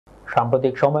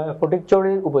সাম্প্রতিক সময়ে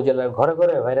ফটিকছড়ি উপজেলার ঘরে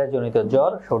ঘরে ভাইরাসজনিত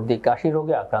জ্বর, সর্দি, কাশি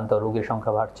রোগে আক্রান্ত রোগীর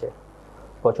সংখ্যা বাড়ছে।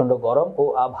 প্রচণ্ড গরম ও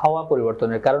আবহাওয়া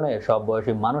পরিবর্তনের কারণে সব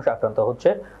বয়সী মানুষ আক্রান্ত হচ্ছে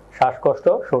শ্বাসকষ্ট,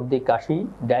 সর্দি, কাশি,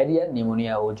 ডায়রিয়া,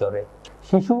 নিউমোনিয়া ও জ্বরে।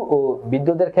 শিশু ও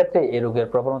বৃদ্ধদের ক্ষেত্রে এ রোগের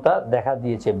প্রবণতা দেখা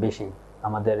দিয়েছে বেশি।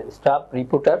 আমাদের স্টাফ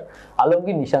রিপোর্টার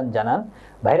আলমগীর নিশান জানান,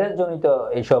 ভাইরাসজনিত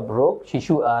এইসব রোগ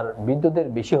শিশু আর বৃদ্ধদের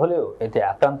বেশি হলেও এতে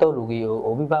আক্রান্ত রোগী ও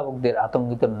অভিভাবকদের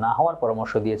আতঙ্কিত না হওয়ার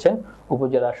পরামর্শ দিয়েছেন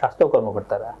উপজেলা স্বাস্থ্য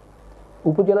কর্মকর্তারা।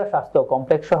 উপজেলা স্বাস্থ্য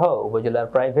কমপ্লেক্স সহ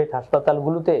উপজেলার প্রাইভেট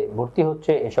হাসপাতালগুলোতে ভর্তি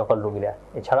হচ্ছে এ সকল রোগীরা।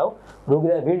 এছাড়াও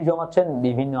রোগীরা ভিড় জমাচ্ছেন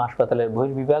বিভিন্ন হাসপাতালের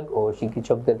বহির্বিভাগ ও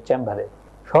চিকিৎসকদের চেম্বারে।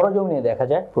 সরজমিনে দেখা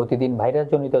যায়, প্রতিদিন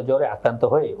ভাইরাসজনিত জ্বরে আক্রান্ত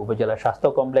হয়ে উপজেলা স্বাস্থ্য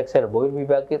কমপ্লেক্সের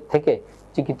বহির্বিভাগ থেকে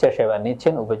চিকিৎসা সেবা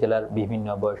নিচ্ছেন উপজেলার বিভিন্ন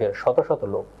বয়সের শত শত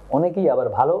লোক। অনেকেই আবার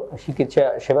ভালো চিকিৎসা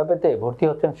সেবা পেতে ভর্তি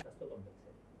হচ্ছেন স্বাস্থ্য কমপ্লেক্সে।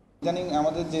 ইদানিং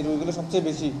আমাদের যে রোগগুলো সবচেয়ে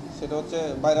বেশি সেটা হচ্ছে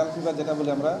ভাইরাল ফিভার, যেটা বলি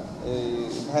আমরা, এই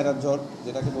ভাইরাস জ্বর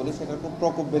যেটাকে বলি, সেটার খুব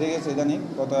প্রকোপ বেড়ে গেছে ইদানিং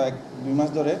গত 1-2 মাস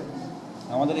ধরে।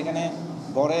 আমাদের এখানে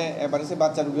গড়ে এভারেজে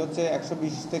বাচ্চা রোগী হচ্ছে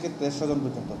 120 থেকে 150 জন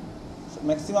পর্যন্ত।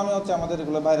 ম্যাক্সিমামে হচ্ছে আমাদের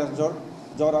এগুলো ভাইরাস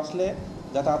জ্বর আসলে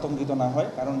যাতে আতঙ্কিত না হয়,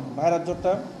 কারণ ভাইরাস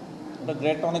জ্বরটা ওটা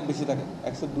গ্রেডটা অনেক বেশি থাকে,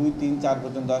 102, 3, 4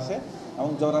 পর্যন্ত আসে, এবং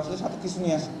জ্বর আসলে সাথে কিছু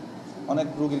নিয়ে আসে অনেক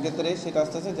রোগীর ক্ষেত্রে সেটা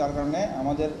আসতেছে, যার কারণে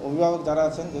আমাদের অভিভাবক যারা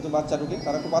আছেন, যেহেতু বাচ্চা রোগী,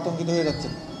 তারা খুব আতঙ্কিত হয়ে যাচ্ছে।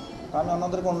 তো আমি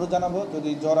অন্যদেরকে অনুরোধ জানাবো, যদি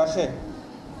জ্বর আসে,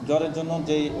 জ্বরের জন্য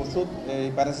যেই ওষুধ, এই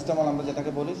প্যারাসিটামল আমরা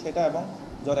যেটাকে বলি সেটা, এবং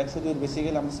জ্বর 102-এর বেশি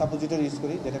গেলে আমরা সাপোজিটরি ইউজ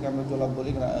করি, যেটাকে আমরা জোলাপ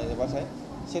বলি ভাষায়,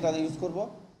 সেটা ইউজ করব।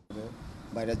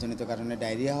 ভাইরাসজনিত কারণে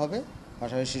ডায়রিয়া হবে,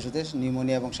 পাশাপাশি শিশুদের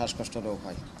নিউমোনিয়া এবং শ্বাসকষ্ট রোগ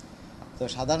হয়। তো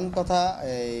সাধারণ কথা,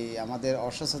 এই আমাদের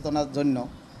অসচেতনার জন্য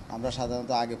আমরা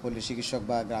সাধারণত আগে পল্লী চিকিৎসক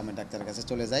বা গ্রামের ডাক্তারের কাছে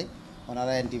চলে যাই,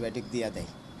 ওনারা অ্যান্টিবায়োটিক দিয়ে দেয়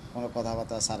কোনো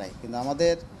কথাবার্তা ছাড়াই। কিন্তু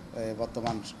আমাদের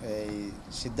বর্তমান এই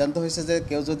সিদ্ধান্ত হয়েছে যে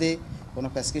কেউ যদি কোনো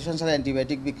প্রেসক্রিপশন ছাড়া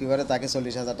অ্যান্টিবায়োটিক বিক্রি করে, তাকে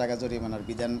 40,000 টাকা জরিমানার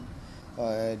বিধান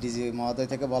ডিজি মহোদয়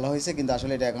থেকে বলা হয়েছে, কিন্তু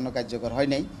আসলে এটা এখনও কার্যকর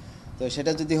হয় নাই। তো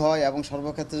সেটা যদি হয় এবং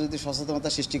সর্বক্ষেত্রে যদি সচেতনতা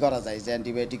সৃষ্টি করা যায় যে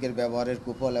অ্যান্টিবায়োটিকের ব্যবহারের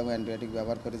কুফল এবং অ্যান্টিবায়োটিক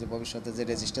ব্যবহার করে যে ভবিষ্যতে যে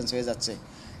রেজিস্ট্যান্স হয়ে যাচ্ছে,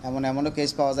 এমনও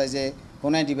কেস পাওয়া যায় যে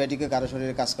কোনো অ্যান্টিবায়োটিকে কারো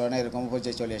শরীরে কাজ করে না, এরকম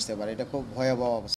পর্যায়ে চলে আসতে পারে। এটা খুব ভয়াবহ অবস্থা।